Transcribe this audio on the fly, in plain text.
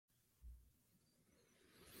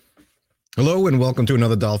Hello and welcome to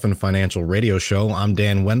another Dolphin Financial Radio Show. I'm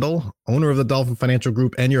Dan Wendell, owner of the Dolphin Financial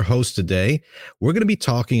Group and your host today. We're going to be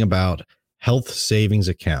talking about health savings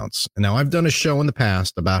accounts. Now, I've done a show in the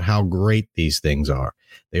past about how great these things are.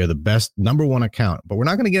 They are the best number one account, but we're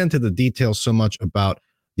not going to get into the details so much about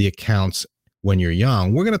the accounts when you're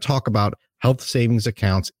young. We're going to talk about health savings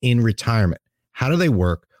accounts in retirement. How do they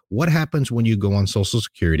work? What happens when you go on Social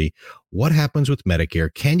Security? What happens with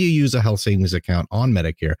Medicare? Can you use a health savings account on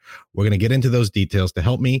Medicare? We're going to get into those details. To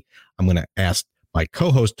help me, I'm going to ask my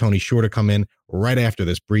co-host, Tony Shore, to come in right after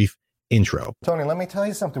this brief intro. Tony, let me tell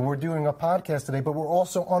you something. We're doing a podcast today, but we're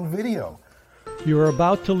also on video. You are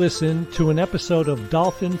about to listen to an episode of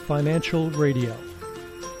Dolphin Financial Radio.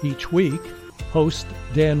 Each week, host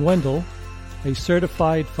Dan Wendell, a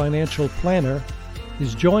certified financial planner,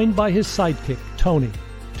 is joined by his sidekick, Tony,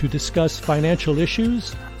 to discuss financial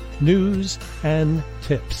issues, news, and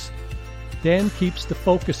tips. Dan keeps the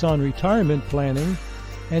focus on retirement planning,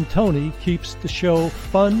 and Tony keeps the show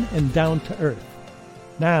fun and down to earth.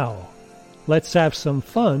 Now, let's have some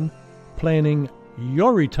fun planning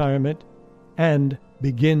your retirement and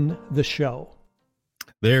begin the show.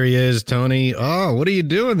 There he is, Tony. Oh, what are you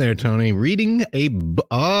doing there, Tony? Reading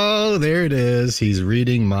oh, there it is. He's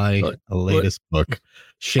reading my latest book.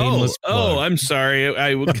 Shameless plug. I'm sorry.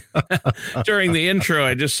 I during the intro,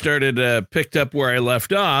 I just started picked up where I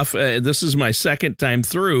left off. This is my second time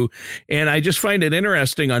through, and I just find it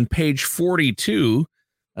interesting on page 42.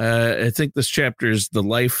 I think this chapter is the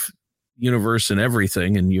life, universe, and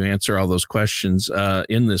everything, and you answer all those questions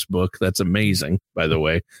in this book. That's amazing, by the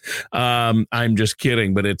way. I'm just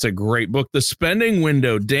kidding, but it's a great book. The Spending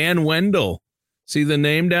Window, Dan Wendell. See the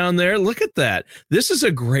name down there? Look at that. This is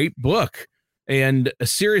a great book. And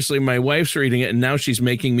seriously, my wife's reading it, and now she's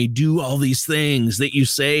making me do all these things that you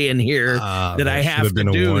say in here that I have to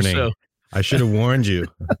do. So I should have warned you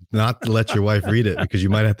not to let your wife read it, because you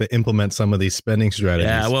might have to implement some of these spending strategies.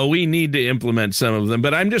 Yeah, well, we need to implement some of them.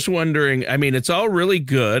 But I'm just wondering, I mean, it's all really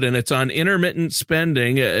good, and it's on intermittent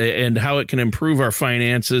spending and how it can improve our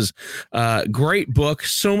finances. Great book,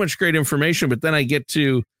 so much great information. But then I get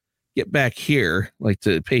back here, like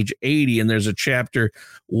to page 80, and there's a chapter,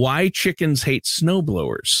 Why Chickens Hate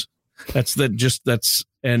Snowblowers.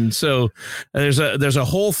 And so there's a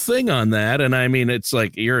whole thing on that. And I mean, it's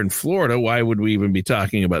like, you're in Florida. Why would we even be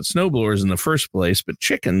talking about snowblowers in the first place? But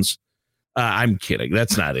chickens, I'm kidding.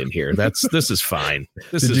 That's not in here. This is fine.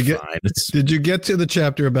 Fine. Did you get to the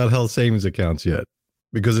chapter about health savings accounts yet?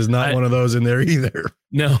 Because there's not one of those in there either.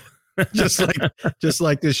 No. just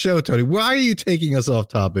like this show, Tony. Why are you taking us off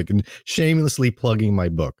topic and shamelessly plugging my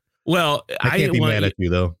book? Well, I can't be mad at you,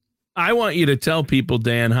 though. I want you to tell people,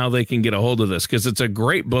 Dan, how they can get a hold of this, because it's a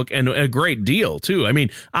great book and a great deal, too. I mean,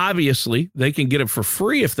 obviously, they can get it for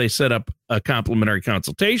free if they set up a complimentary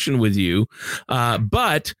consultation with you.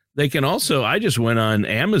 But they can also, I just went on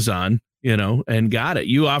Amazon, and got it.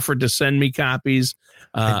 You offered to send me copies.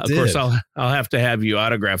 Of course, I'll have to have you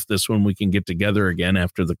autograph this when we can get together again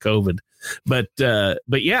after the COVID. But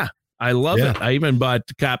yeah, I love it. I even bought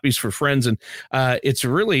copies for friends, and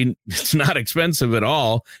it's not expensive at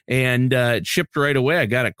all, and it shipped right away. I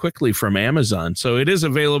got it quickly from Amazon. So it is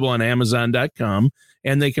available on Amazon.com,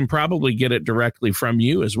 and they can probably get it directly from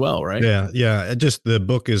you as well, right? Yeah. Just the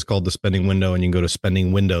book is called The Spending Window, and you can go to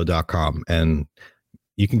spendingwindow.com, and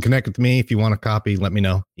you can connect with me. If you want a copy, let me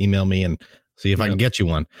know. Email me and see if I can get you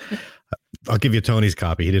one. I'll give you Tony's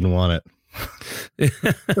copy. He didn't want it.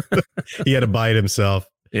 He had to buy it himself.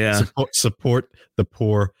 Yeah. Support the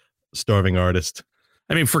poor, starving artist.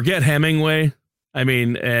 I mean, forget Hemingway. I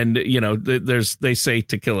mean, and, they say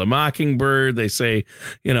To Kill a Mockingbird. They say,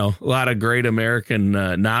 a lot of great American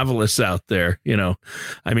novelists out there,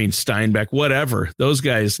 I mean, Steinbeck, whatever. Those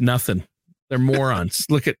guys, nothing. They're morons.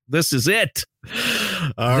 Look at, this is it.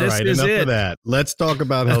 All right, enough of that. Let's talk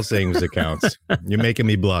about health savings accounts. You're making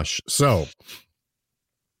me blush. So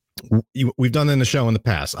we've done in the show in the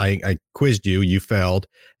past. I quizzed you, you failed,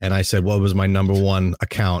 and I said, what was my number one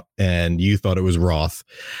account? And you thought it was Roth.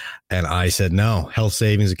 And I said, no, health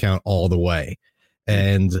savings account all the way.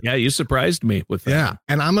 And yeah, you surprised me with that. Yeah.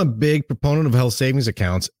 And I'm a big proponent of health savings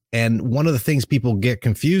accounts. And one of the things people get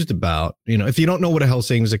confused about, if you don't know what a health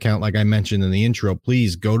savings account, like I mentioned in the intro,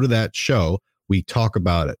 please go to that show. We talk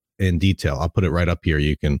about it in detail. I'll put it right up here.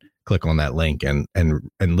 You can click on that link and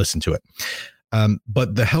listen to it.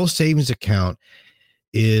 But the health savings account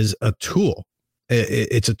is a tool.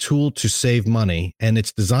 It's a tool to save money, and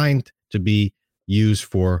it's designed to be used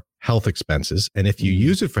for health expenses. And if you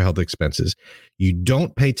use it for health expenses, you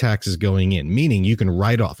don't pay taxes going in, meaning you can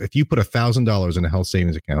write off. If you put $1,000 in a health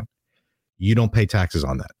savings account, you don't pay taxes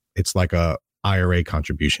on that. It's like a IRA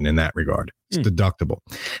contribution in that regard. It's deductible.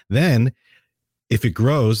 Then if it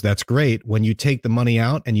grows, that's great. When you take the money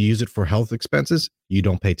out and you use it for health expenses, you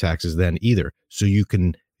don't pay taxes then either. So you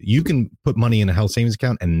can put money in a health savings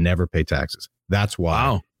account and never pay taxes. That's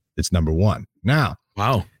why it's number one. Now,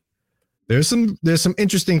 there's some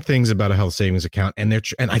interesting things about a health savings account, and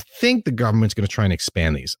I think the government's going to try and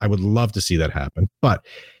expand these. I would love to see that happen, but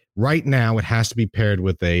right now it has to be paired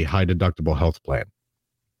with a high deductible health plan.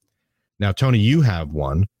 Now, Tony, you have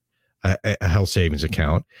one, a health savings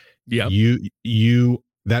account. Yeah.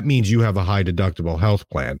 That means you have a high deductible health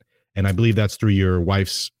plan, and I believe that's through your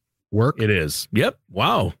wife's work. It is. Yep.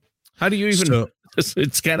 Wow. How do you even?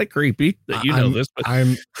 It's kind of creepy that you know this. But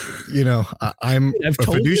I'm a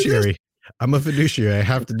fiduciary. I'm a fiduciary. I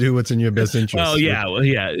have to do what's in your best interest. Oh yeah. Well,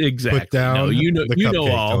 yeah. Exactly. Put down the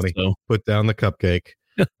cupcake, Tony. Put down the cupcake.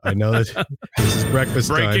 I know that this is breakfast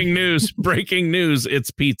Breaking time. Breaking news.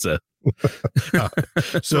 It's pizza. So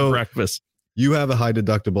for breakfast. You have a high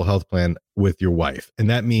deductible health plan with your wife, and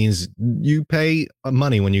that means you pay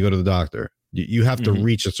money when you go to the doctor. You have to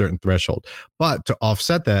reach a certain threshold, but to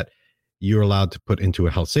offset that, you're allowed to put into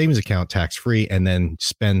a health savings account tax-free and then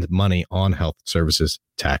spend money on health services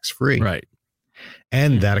tax-free. Right.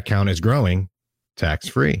 And that account is growing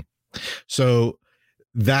tax-free. So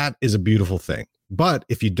that is a beautiful thing. But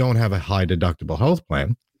if you don't have a high deductible health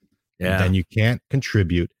plan, then you can't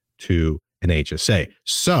contribute to an HSA.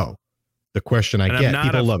 So the question I get,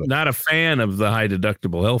 people love it. Not a fan of the high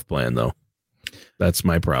deductible health plan, though. That's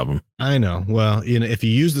my problem. I know. Well, if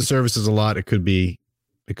you use the services a lot, it could be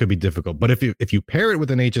difficult. But if you pair it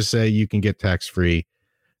with an HSA, you can get tax-free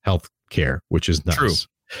health care, which is nice. True.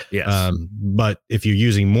 Yes. But if you're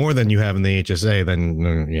using more than you have in the HSA,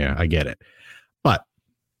 then I get it. But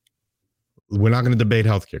we're not going to debate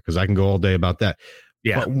healthcare because I can go all day about that.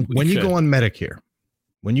 Yeah. But when you go on Medicare,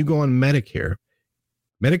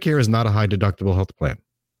 Medicare is not a high deductible health plan.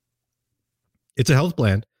 It's a health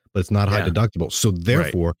plan, but it's not high deductible. So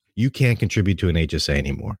therefore, you can't contribute to an HSA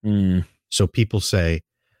anymore. So people say,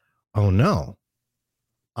 oh no,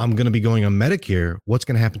 I'm going to be going on Medicare. What's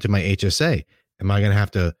going to happen to my HSA? Am I going to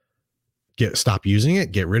have to stop using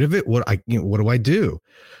it, get rid of it? What do I do?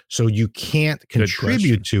 So you can't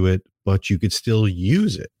contribute to it, but you could still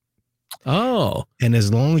use it. Oh. And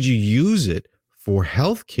as long as you use it for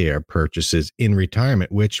healthcare purchases in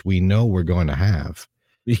retirement, which we know we're going to have,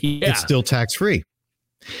 it's still tax-free.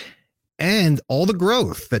 And all the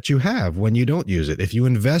growth that you have when you don't use it, if you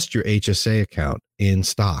invest your HSA account in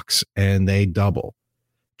stocks and they double,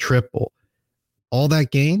 triple, all that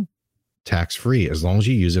gain, tax-free, as long as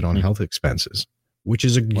you use it on health expenses, which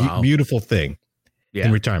is a beautiful thing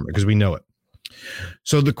in retirement because we know it.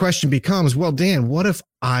 So the question becomes, well, Dan, what if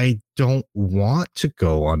I don't want to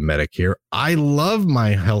go on Medicare? I love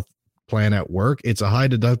my health plan at work. It's a high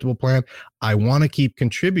deductible plan. I want to keep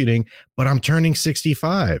contributing, but I'm turning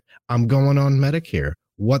 65. I'm going on Medicare.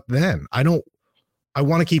 What then? I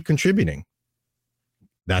want to keep contributing.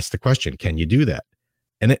 That's the question. Can you do that?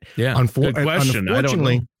 And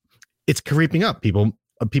unfortunately, it's creeping up. People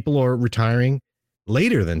are retiring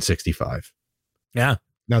later than 65. Yeah.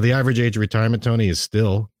 Now, the average age of retirement, Tony, is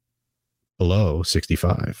still below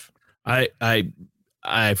 65.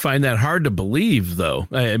 I find that hard to believe, though.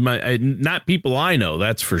 Not people I know,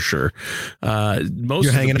 that's for sure.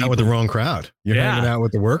 You're hanging out with the wrong crowd. You're hanging out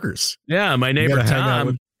with the workers. Yeah, my neighbor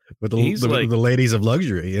Tom, with the ladies of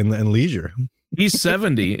luxury and leisure. He's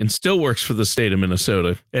 70 and still works for the state of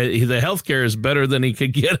Minnesota. The healthcare is better than he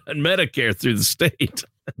could get on Medicare through the state.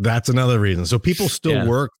 That's another reason. So people still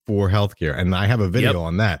work for healthcare. And I have a video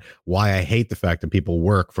on that, why I hate the fact that people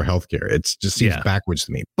work for healthcare. It just seems backwards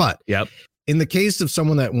to me. But in the case of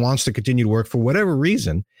someone that wants to continue to work for whatever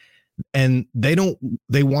reason, and they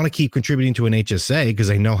want to keep contributing to an HSA because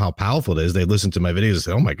they know how powerful it is. They listen to my videos and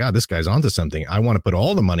say, oh my God, this guy's onto something. I want to put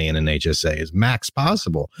all the money in an HSA as max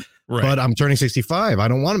possible. Right. But I'm turning 65. I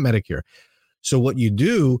don't want Medicare. So what you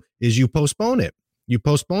do is you postpone it. You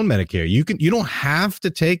postpone Medicare. You don't have to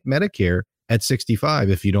take Medicare at 65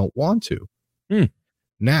 if you don't want to.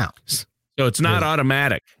 Now, so it's not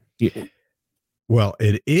automatic. Well,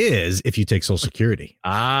 it is if you take Social Security.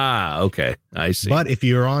 Okay. I see. But if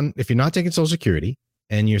you're not taking Social Security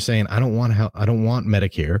and you're saying, I don't want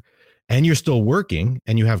Medicare, and you're still working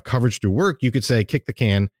and you have coverage through work, you could say, kick the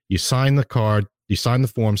can, you sign the card, you sign the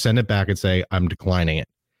form, send it back and say, I'm declining it.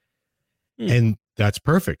 And that's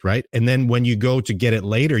perfect, right? And then when you go to get it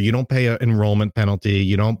later, you don't pay an enrollment penalty.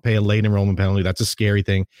 You don't pay a late enrollment penalty. That's a scary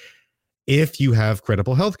thing. If you have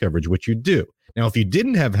credible health coverage, which you do. Now, if you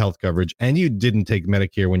didn't have health coverage and you didn't take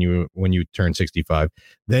Medicare when you turn 65,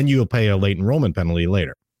 then you'll pay a late enrollment penalty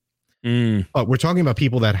later. But we're talking about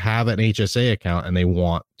people that have an HSA account and they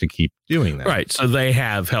want to keep doing that. Right. So they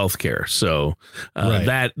have health care. So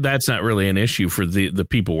that's not really an issue for the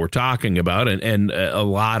people we're talking about. And a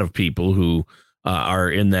lot of people who are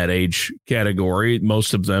in that age category,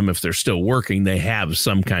 most of them, if they're still working, they have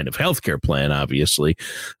some kind of health care plan, obviously.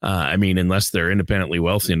 I mean, unless they're independently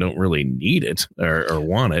wealthy and don't really need it or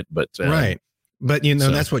want it. But right. But,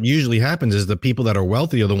 that's what usually happens is the people that are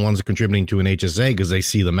wealthy are the ones contributing to an HSA because they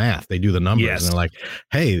see the math. They do the numbers and they're like,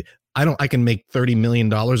 hey, I can make $30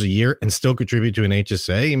 million a year and still contribute to an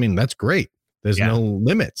HSA. I mean, that's great. There's no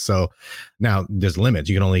limit. So now there's limits.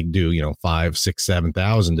 You can only do, 5, 6,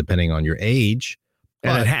 7,000 depending on your age.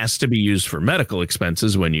 And it has to be used for medical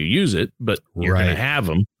expenses when you use it, but you're going to have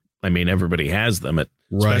them. I mean, everybody has them,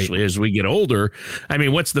 especially as we get older. I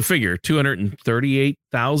mean, what's the figure?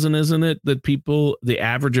 238,000, isn't it? That the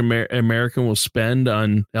average American will spend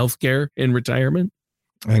on healthcare in retirement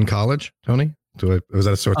and college. Tony, was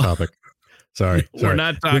that a sore topic? Sorry. We're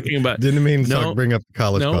not talking about. Didn't mean to bring up the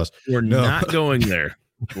college cost. We're not going there.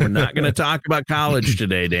 We're not going to talk about college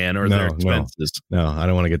today, Dan, or their expenses. No, I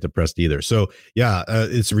don't want to get depressed either. So,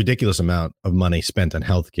 it's a ridiculous amount of money spent on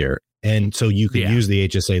healthcare. And so you can use the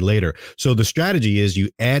HSA later. So the strategy is you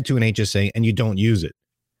add to an HSA and you don't use it.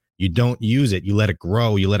 You don't use it. You let it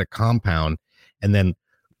grow. You let it compound. And then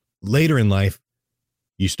later in life,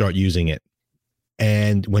 you start using it.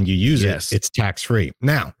 And when you use it, it's tax free.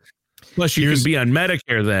 Now, plus you can be on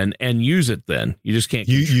Medicare then and use it then. You just can't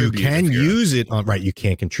you can use it on you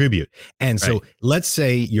can't contribute. And so let's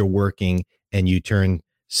say you're working and you turn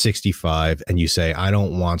 65 and you say, I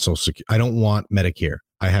don't want Social Security. I don't want Medicare.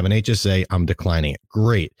 I have an HSA. I'm declining it.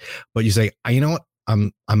 Great. But you say, you know what?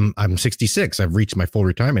 I'm 66. I've reached my full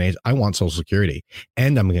retirement age. I want Social Security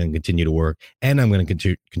and I'm going to continue to work and I'm going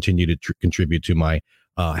to continue to contribute to my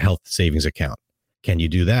health savings account. Can you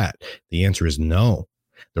do that? The answer is no.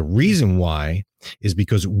 The reason why is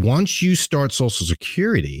because once you start Social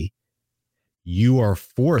Security, you are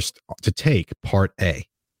forced to take Part A.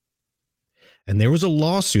 And there was a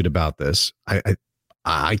lawsuit about this.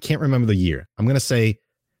 I can't remember the year. I'm going to say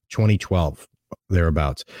 2012,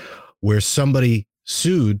 thereabouts, where somebody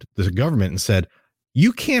sued the government and said,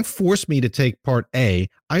 you can't force me to take Part A.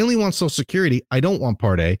 I only want Social Security. I don't want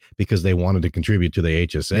Part A, because they wanted to contribute to the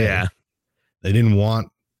HSA. Yeah.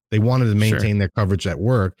 They wanted to maintain their coverage at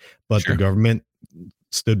work, but the government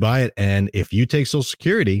stood by it. And if you take Social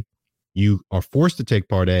Security, you are forced to take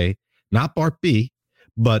Part A, not Part B,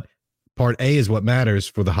 but Part A is what matters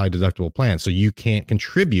for the high deductible plan. So you can't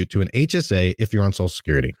contribute to an HSA if you're on Social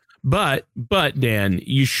Security. But Dan,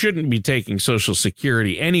 you shouldn't be taking Social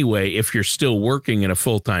Security anyway if you're still working in a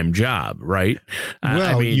full-time job, right?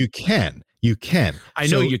 Well, I mean, you can. I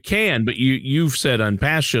know you can, but you've said on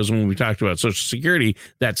past shows when we talked about Social Security,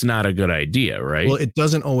 that's not a good idea, right? Well, it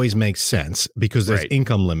doesn't always make sense because there's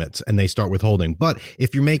income limits and they start withholding. But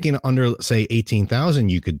if you're making under, say, 18,000,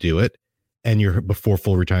 you could do it and you're before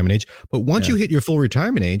full retirement age. But once you hit your full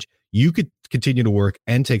retirement age, you could continue to work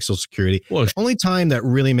and take Social Security. Well, the only time that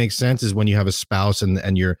really makes sense is when you have a spouse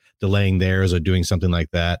and you're delaying theirs or doing something like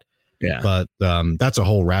that. Yeah. But that's a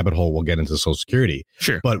whole rabbit hole. We'll get into Social Security.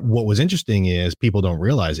 Sure. But what was interesting is people don't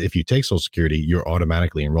realize if you take Social Security, you're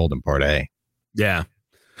automatically enrolled in Part A. Yeah.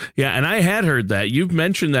 Yeah. And I had heard that. You've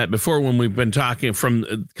mentioned that before when we've been talking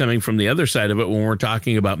coming from the other side of it, when we're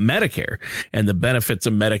talking about Medicare and the benefits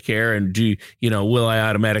of Medicare and will I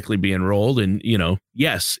automatically be enrolled? And,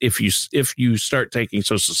 yes, if you start taking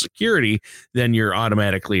Social Security, then you're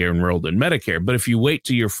automatically enrolled in Medicare. But if you wait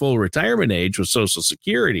to your full retirement age with Social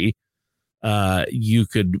Security, you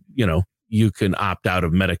can opt out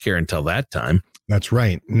of Medicare until that time. That's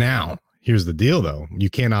right. Now, here's the deal, though. You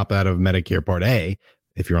can't opt out of Medicare Part A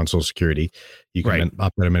if you're on Social Security. You can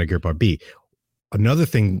opt out of Medicare Part B. Another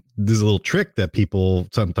thing, there's a little trick that people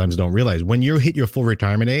sometimes don't realize. When you hit your full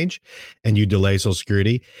retirement age and you delay Social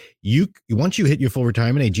Security, once you hit your full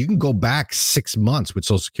retirement age, you can go back 6 months with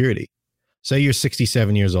Social Security. Say you're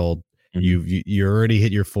 67 years old. Mm-hmm. You already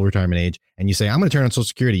hit your full retirement age and you say, I'm going to turn on Social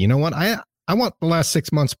Security. You know what? I want the last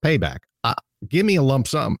 6 months payback. Give me a lump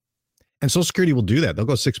sum. And Social Security will do that. They'll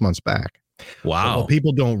go 6 months back. Wow. But what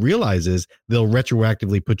people don't realize is they'll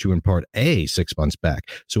retroactively put you in Part A 6 months back.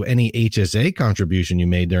 So any HSA contribution you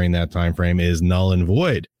made during that time frame is null and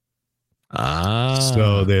void.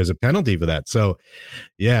 So there's a penalty for that. So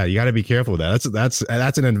yeah, you got to be careful with that.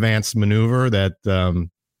 That's an advanced maneuver that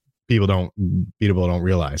people don't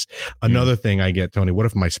realize. Another thing I get, Tony, what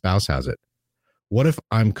if my spouse has it? What if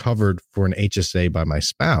I'm covered for an HSA by my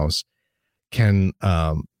spouse? Can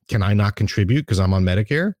I not contribute because I'm on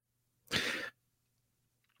Medicare?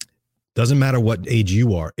 Doesn't matter what age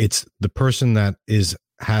you are. It's the person that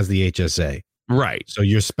has the HSA. Right. So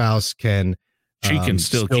your spouse can she can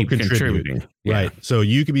still keep contributing. Yeah. Right. So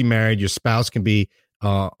you could be married, your spouse can be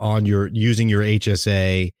using your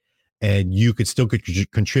HSA, and you could still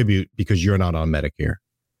contribute because you're not on Medicare.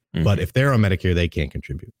 Mm-hmm. But if they're on Medicare, they can't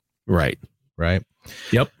contribute. Right. Right.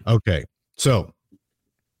 Yep. Okay. So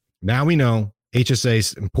now we know HSA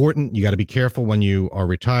is important. You got to be careful when you are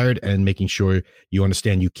retired and making sure you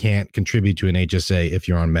understand you can't contribute to an HSA if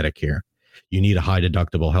you're on Medicare. You need a high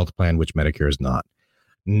deductible health plan, which Medicare is not.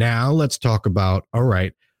 Now let's talk about, all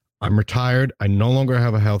right, I'm retired. I no longer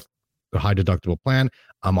have a high deductible plan.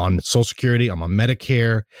 I'm on Social Security. I'm on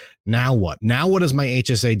Medicare. Now what? Now what does my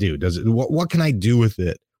HSA do? What can I do with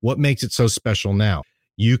it? What makes it so special now?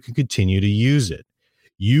 You can continue to use it.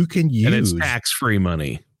 You can use, and it's tax-free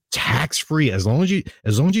money. Tax-free as long as you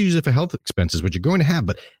use it for health expenses, which you're going to have,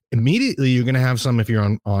 but immediately you're going to have some if you're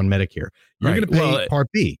on Medicare. You're going to pay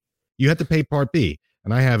Part B. You have to pay Part B,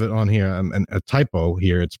 and I have it on here. A typo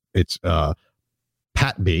here. It's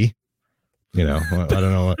Pat B. You know, I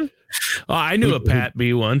don't know. Oh, I knew a Pat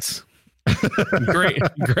B once.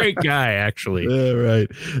 great guy, actually. Yeah, right.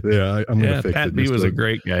 Yeah, I'm gonna fix Pat it. B was a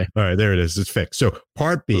great guy. All right, there it is. It's fixed. So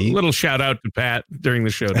Part B. A little shout out to Pat during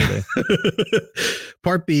the show today.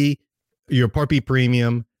 Part B, your Part B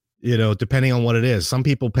premium, you know, depending on what it is. Some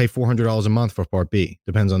people pay $400 a month for Part B.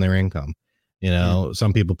 Depends on their income. You know,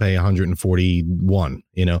 some people pay $141.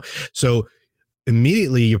 You know, so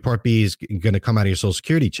immediately your Part B is going to come out of your Social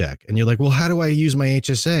Security check, and you're like, well, how do I use my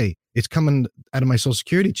HSA? It's coming out of my Social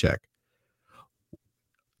Security check.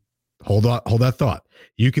 Hold that thought.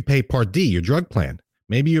 You could pay Part D, your drug plan.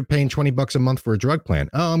 Maybe you're paying $20 a month for a drug plan.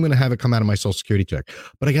 Oh, I'm going to have it come out of my Social Security check,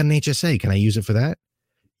 but I got an HSA. Can I use it for that?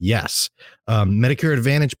 Yes. Medicare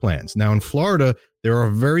Advantage plans. Now in Florida, there are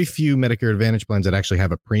very few Medicare Advantage plans that actually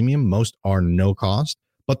have a premium. Most are no cost,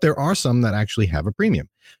 but there are some that actually have a premium.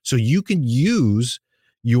 So you can use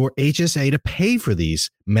your HSA to pay for these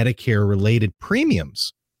Medicare related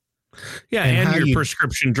premiums. Yeah, and your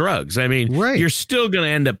prescription drugs. I mean, you're still going to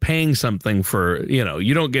end up paying something for, you know,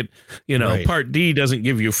 you don't get, you know, Part D doesn't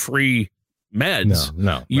give you free meds.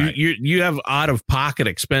 No. You have out of pocket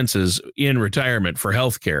expenses in retirement for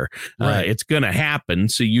healthcare. It's going to happen,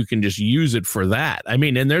 so you can just use it for that. I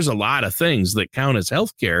mean, and there's a lot of things that count as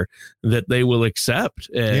healthcare that they will accept.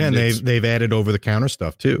 And they've added over the counter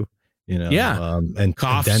stuff too. You know, and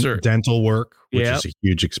coughs dental work, which is a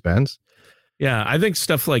huge expense. Yeah, I think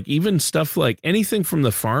stuff like anything from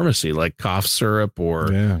the pharmacy, like cough syrup,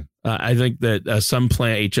 or I think that some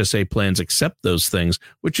HSA plans accept those things,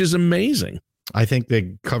 which is amazing. I think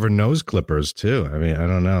they cover nose clippers too. I mean, I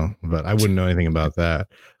don't know, but I wouldn't know anything about that.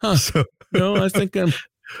 Huh. So, no, I think I'm.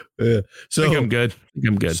 I think I'm good.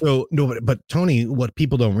 So no, but Tony, what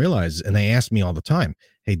people don't realize, and they ask me all the time,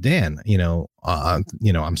 "Hey Dan,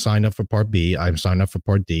 I'm signed up for Part B. I'm signed up for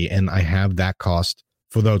Part D, and I have that cost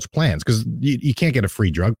for those plans because you can't get a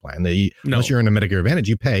free drug plan. Unless you're in a Medicare Advantage,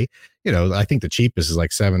 you pay. You know, I think the cheapest is like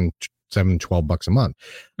 $12 a month.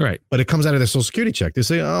 Right. But it comes out of their Social Security check. They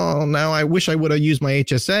say, oh, now I wish I would have used my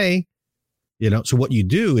HSA. You know, so what you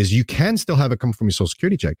do is you can still have it come from your Social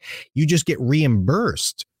Security check. You just get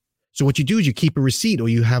reimbursed. So what you do is you keep a receipt, or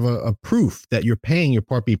you have a proof that you're paying your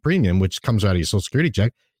Part B premium, which comes out of your Social Security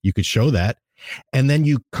check. You could show that. And then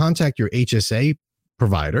you contact your HSA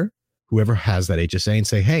provider, whoever has that HSA, and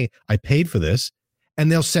say, hey, I paid for this.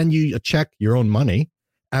 And they'll send you a check, your own money,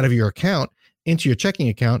 out of your account into your checking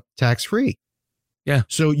account tax-free. Yeah.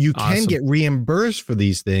 So you can get reimbursed for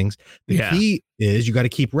these things. The key is you got to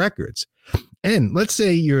keep records. And let's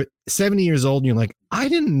say you're 70 years old and you're like, I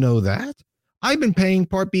didn't know that. I've been paying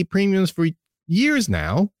Part B premiums for years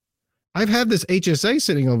now. I've had this HSA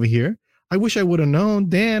sitting over here. I wish I would have known.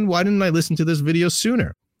 Dan, why didn't I listen to this video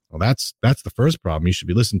sooner? Well, that's the first problem. You should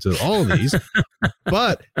be listening to all of these.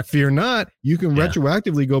 But fear not, you can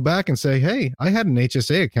retroactively go back and say, hey, I had an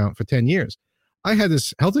HSA account for 10 years. I had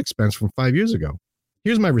this health expense from 5 years ago.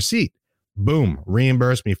 Here's my receipt. Boom,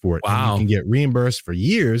 reimburse me for it. Wow. And you can get reimbursed for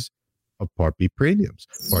years of Part B premiums,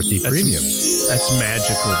 Part D premiums. That's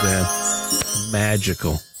magical, Dan.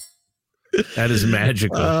 Magical. That is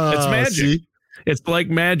magical. It's magic. See? It's like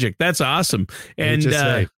magic. That's awesome. And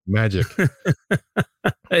magic.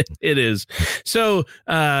 It is. So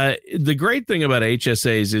the great thing about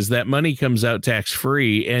HSAs is that money comes out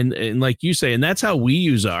tax-free. And like you say, and that's how we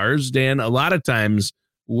use ours, Dan. A lot of times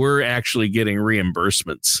we're actually getting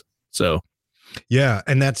reimbursements. So yeah,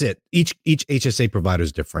 and that's it. Each HSA provider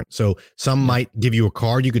is different. So some might give you a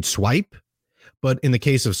card you could swipe, But in the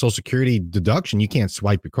case of Social Security deduction, you can't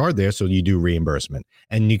swipe your card there, so you do reimbursement,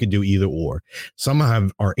 and you can do either or. Some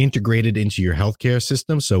are integrated into your healthcare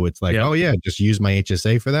system, so it's like, oh yeah, just use my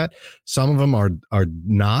HSA for that. Some of them are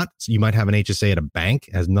not. So you might have an HSA at a bank,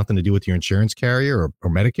 it has nothing to do with your insurance carrier or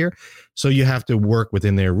Medicare, so you have to work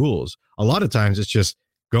within their rules. A lot of times, it's just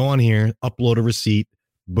go on here, upload a receipt,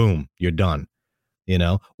 boom, you're done.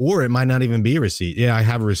 Or it might not even be a receipt. Yeah, I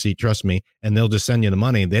have a receipt, trust me, and they'll just send you the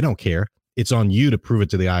money. They don't care. It's on you to prove it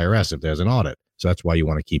to the IRS if there's an audit. So that's why you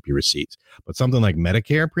want to keep your receipts. But something like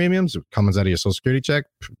Medicare premiums, it comes out of your Social Security check,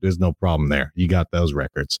 there's no problem there. You got those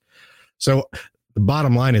records. So the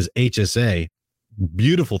bottom line is HSA,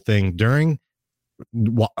 beautiful thing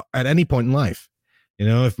at any point in life.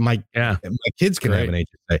 If my kids can have an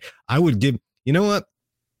HSA, I would give,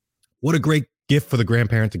 what a great gift for the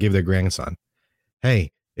grandparent to give their grandson.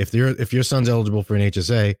 Hey, if your son's eligible for an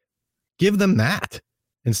HSA, give them that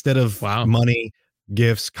instead of money,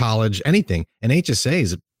 gifts, college, anything. And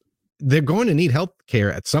HSAs, they're going to need health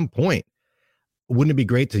care at some point. Wouldn't it be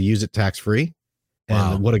great to use it tax-free?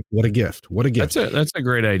 And what a gift. What a gift. That's a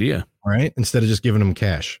great idea. All right. Instead of just giving them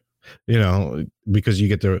cash, because you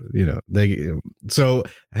get to, so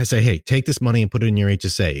I say, hey, take this money and put it in your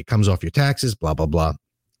HSA. It comes off your taxes, blah, blah, blah.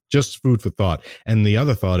 Just food for thought. And the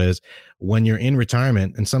other thought is when you're in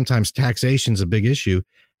retirement, and sometimes taxation is a big issue,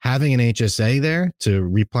 having an HSA there to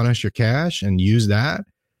replenish your cash and use that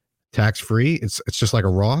tax-free, it's just like a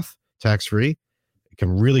Roth, tax-free. It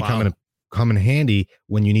can really come in handy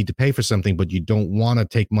when you need to pay for something, but you don't want to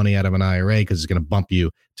take money out of an IRA because it's going to bump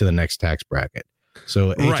you to the next tax bracket.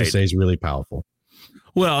 So HSA is really powerful.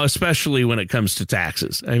 Well, especially when it comes to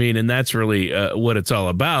taxes. I mean, and that's really what it's all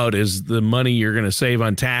about is the money you're going to save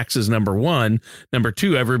on taxes, number one. Number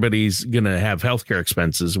two, everybody's going to have healthcare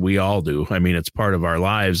expenses. We all do. I mean, it's part of our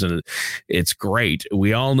lives and it's great.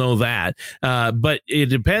 We all know that. But it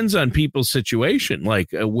depends on people's situation, like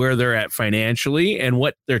where they're at financially and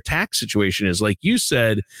what their tax situation is. Like you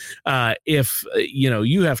said, if,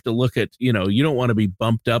 you have to look at, you don't want to be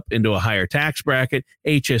bumped up into a higher tax bracket.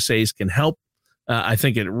 HSAs can help. I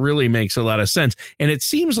think it really makes a lot of sense. And it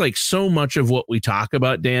seems like so much of what we talk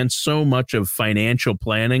about, Dan, so much of financial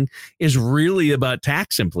planning is really about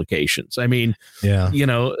tax implications. I mean,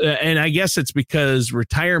 and I guess it's because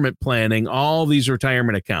retirement planning, all these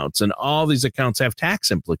retirement accounts and all these accounts have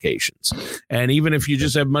tax implications. And even if you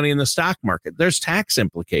just have money in the stock market, there's tax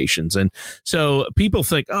implications. And so people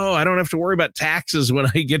think, oh, I don't have to worry about taxes when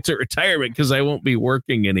I get to retirement because I won't be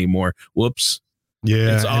working anymore. Whoops.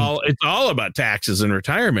 Yeah, it's all about taxes and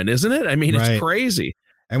retirement, isn't it? I mean, It's crazy.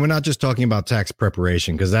 And we're not just talking about tax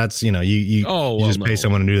preparation because that's, you just pay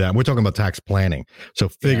someone to do that. We're talking about tax planning. So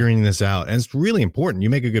figuring this out, and it's really important.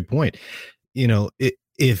 You make a good point.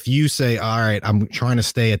 If you say, all right, I'm trying to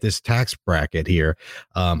stay at this tax bracket here.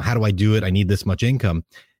 How do I do it? I need this much income.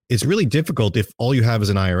 It's really difficult if all you have is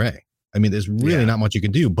an IRA. I mean, there's really not much you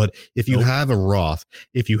can do. But if you have a Roth,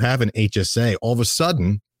 if you have an HSA, all of a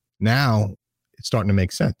sudden now it's starting to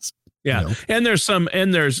make sense. Yeah. And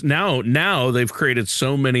there's now they've created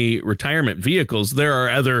so many retirement vehicles. There are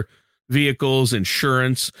other vehicles,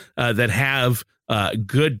 insurance that have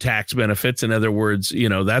good tax benefits. In other words,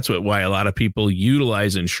 that's why a lot of people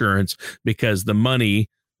utilize insurance, because the money,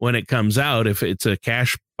 when it comes out, if it's a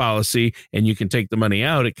cash policy and you can take the money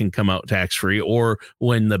out, it can come out tax free, or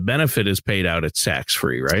when the benefit is paid out, it's tax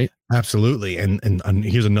free, right? Absolutely. And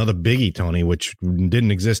here's another biggie, Tony, which didn't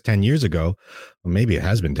exist 10 years ago. Well, maybe it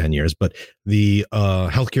has been 10 years, but the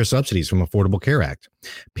healthcare subsidies from Affordable Care Act.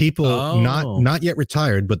 People not yet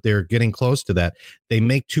retired, but they're getting close to that. They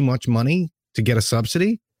make too much money to get a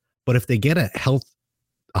subsidy, but if they get a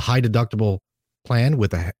high deductible plan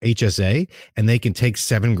with a HSA and they can take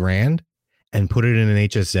 $7,000 and put it in an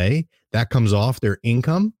HSA, that comes off their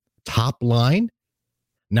income top line.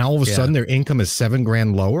 Now all of a sudden their income is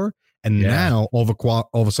 $7,000 lower, and now all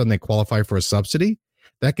of a sudden they qualify for a subsidy.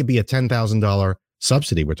 That could be a $10,000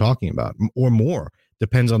 subsidy we're talking about, or more.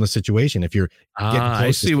 Depends on the situation. If you're getting close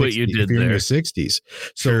I see to 60, what you did if you're there. in your 60s,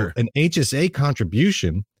 so an HSA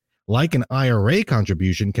contribution, like an IRA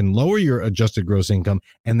contribution, can lower your adjusted gross income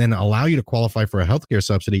and then allow you to qualify for a healthcare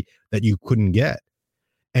subsidy that you couldn't get.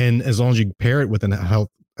 And as long as you pair it with a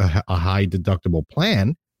high deductible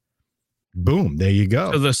plan, boom, there you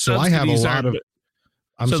go. So I have a lot of.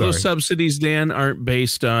 Those subsidies, Dan, aren't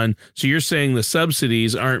based on. So you're saying the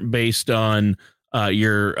subsidies aren't based on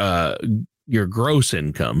your gross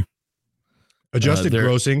income. Adjusted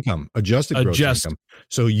gross income.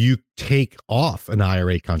 So you take off an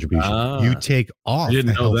IRA contribution. You take off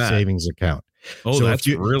a health savings account. Oh, so that's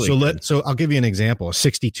really good. So I'll give you an example. A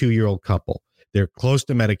 62-year-old couple. They're close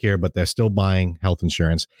to Medicare, but they're still buying health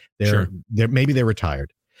insurance. Maybe they're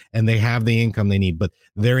retired and they have the income they need, but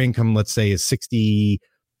their income, let's say, is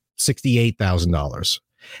 $68,000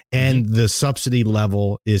 and the subsidy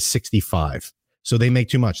level is 65. So they make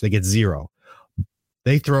too much. They get zero.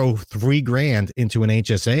 They throw $3,000 into an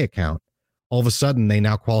HSA account. All of a sudden, they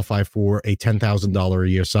now qualify for a $10,000 a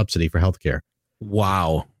year subsidy for healthcare.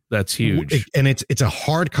 Wow. That's huge. And it's a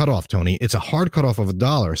hard cutoff, Tony. It's a hard cutoff of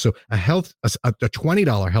 $1. So a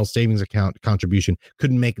 $20 health savings account contribution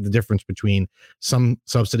couldn't make the difference between some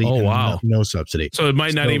subsidy and no subsidy. So it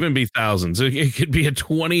might not even be thousands. It could be a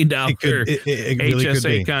 $20 really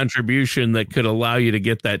HSA contribution that could allow you to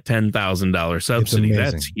get that $10,000 subsidy.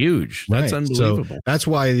 That's huge. That's unbelievable. So that's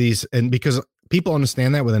why because people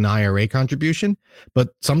understand that with an IRA contribution, but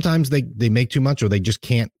sometimes they make too much or they just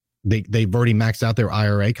can't. They've already maxed out their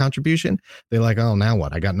IRA contribution. They're like, oh, now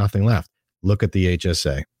what? I got nothing left. Look at the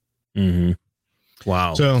HSA. Mm-hmm.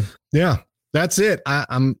 Wow. So yeah, that's it.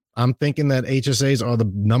 I'm thinking that HSAs are the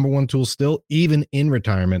number one tool still, even in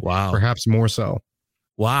retirement. Wow. Perhaps more so.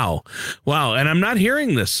 Wow. And I'm not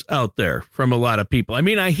hearing this out there from a lot of people. I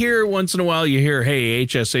mean, I hear once in a while, you hear, hey,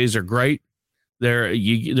 HSAs are great. They're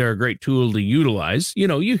a great tool to utilize.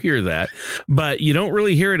 You hear that, but you don't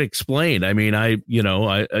really hear it explained. I mean, I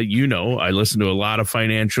listen to a lot of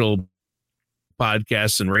financial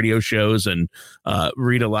podcasts and radio shows and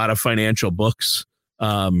read a lot of financial books.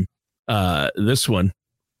 This one,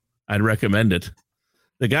 I'd recommend it.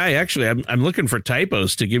 The guy, actually, I'm looking for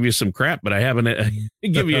typos to give you some crap, but I haven't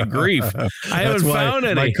give you a grief. I haven't found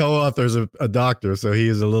any. My co-author's a doctor, so he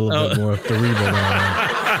is a little bit more cerebral now.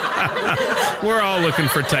 We're all looking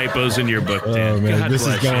for typos in your book, Dan. Oh, man, this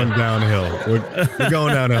is going downhill. We're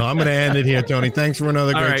going downhill. I'm going to end it here, Tony. Thanks for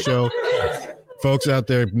another great show. Folks out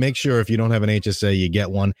there, make sure if you don't have an HSA, you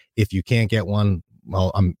get one. If you can't get one,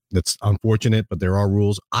 well, that's unfortunate, but there are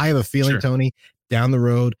rules. I have a feeling, Tony, down the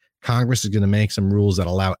road, Congress is going to make some rules that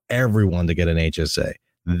allow everyone to get an HSA.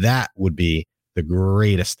 That would be the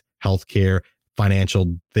greatest healthcare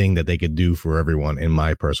financial thing that they could do for everyone, in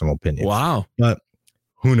my personal opinion. Wow. But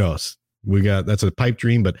who knows? That's a pipe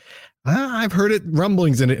dream, but I've heard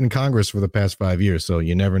rumblings in it in Congress for the past 5 years. So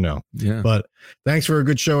you never know. Yeah. But thanks for a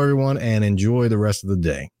good show, everyone, and enjoy the rest of the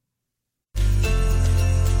day.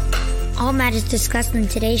 All matters discussed in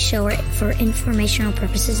today's show are for informational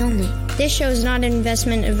purposes only. This show is not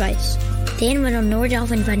investment advice. Dan Wendell nor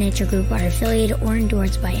Dolphin Financial Group are affiliated or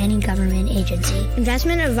endorsed by any government agency.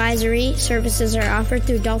 Investment advisory services are offered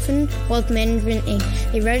through Dolphin Wealth Management,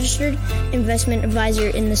 Inc., a registered investment advisor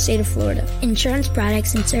in the state of Florida. Insurance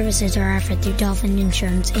products and services are offered through Dolphin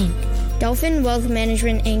Insurance, Inc. Dolphin Wealth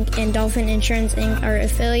Management, Inc. and Dolphin Insurance, Inc. are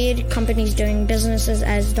affiliated companies doing businesses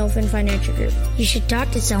as Dolphin Financial Group. You should talk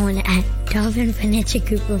to someone at Dolphin Financial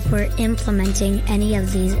Group before implementing any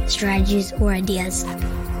of these strategies or ideas.